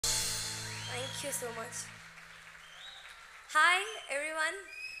Thank you so much. Hi, everyone.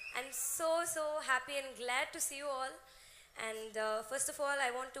 I'm so happy and glad to see you all. And first of all,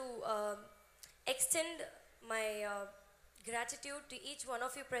 I want to extend my gratitude to each one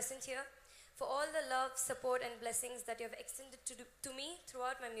of you present here for all the love, support, and blessings that you have extended to me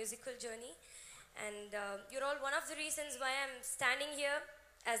throughout my musical journey. And you're all one of the reasons why I'm standing here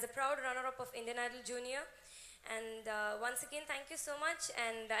as the proud runner-up of Indian Idol Junior. And once again, thank you so much.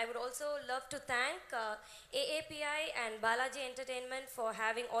 And I would also love to thank AAPI and Balaji Entertainment for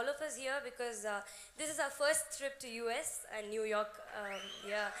having all of us here, because this is our first trip to US and New York.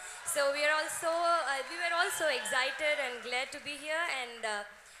 Yeah, so we were also excited and glad to be here. And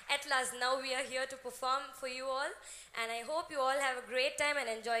at last, now we are here to perform for you all. And I hope you all have a great time and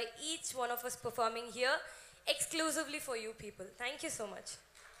enjoy each one of us performing here exclusively for you people. Thank you so much.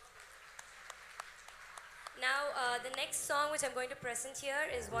 Now, the next song which I'm going to present here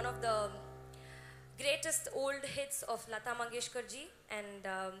is one of the greatest old hits of Lata Mangeshkar ji, and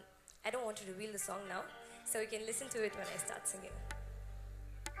I don't want to reveal the song now, so you can listen to it when I start singing.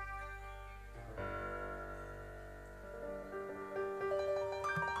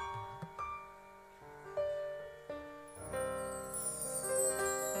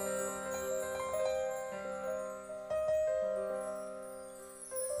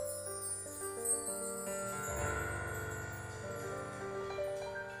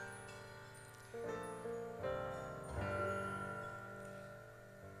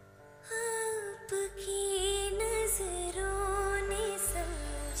 आपकी नजरों ने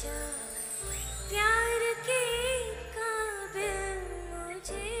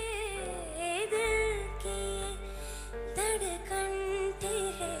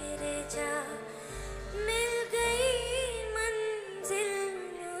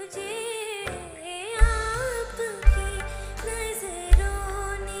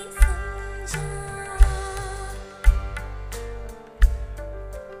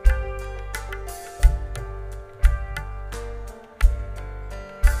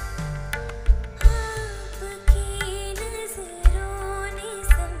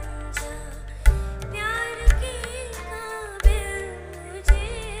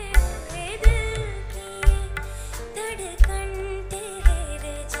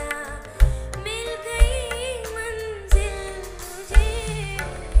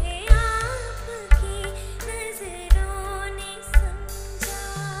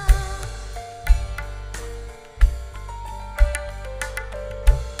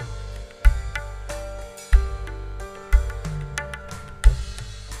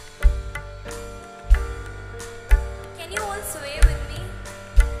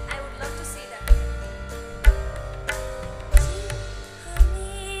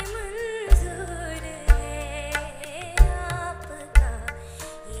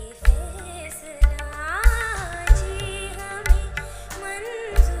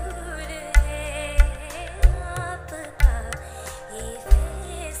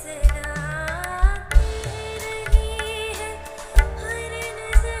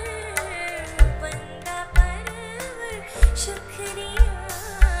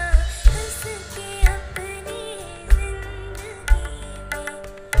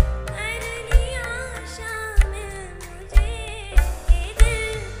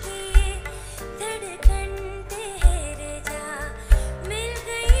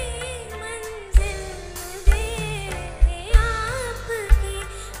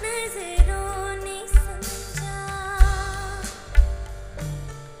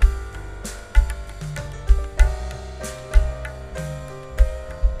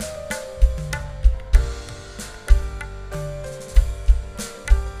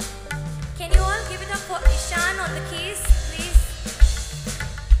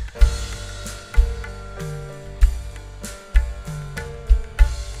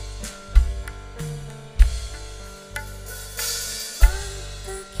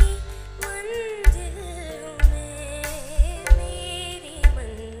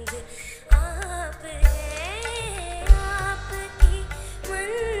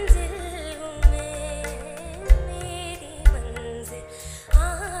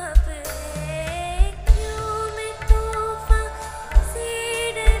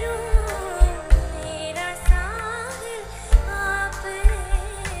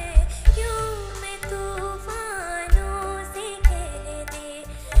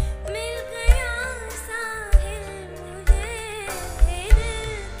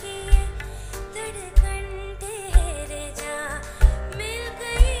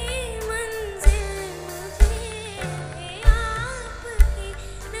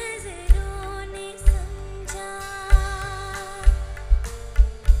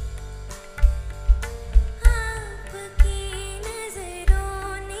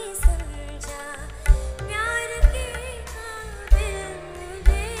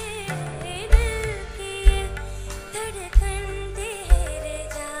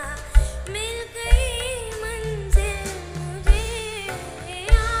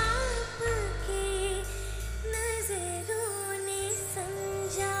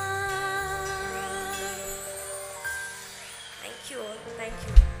Thank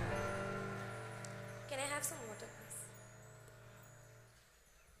you. Can I have some water?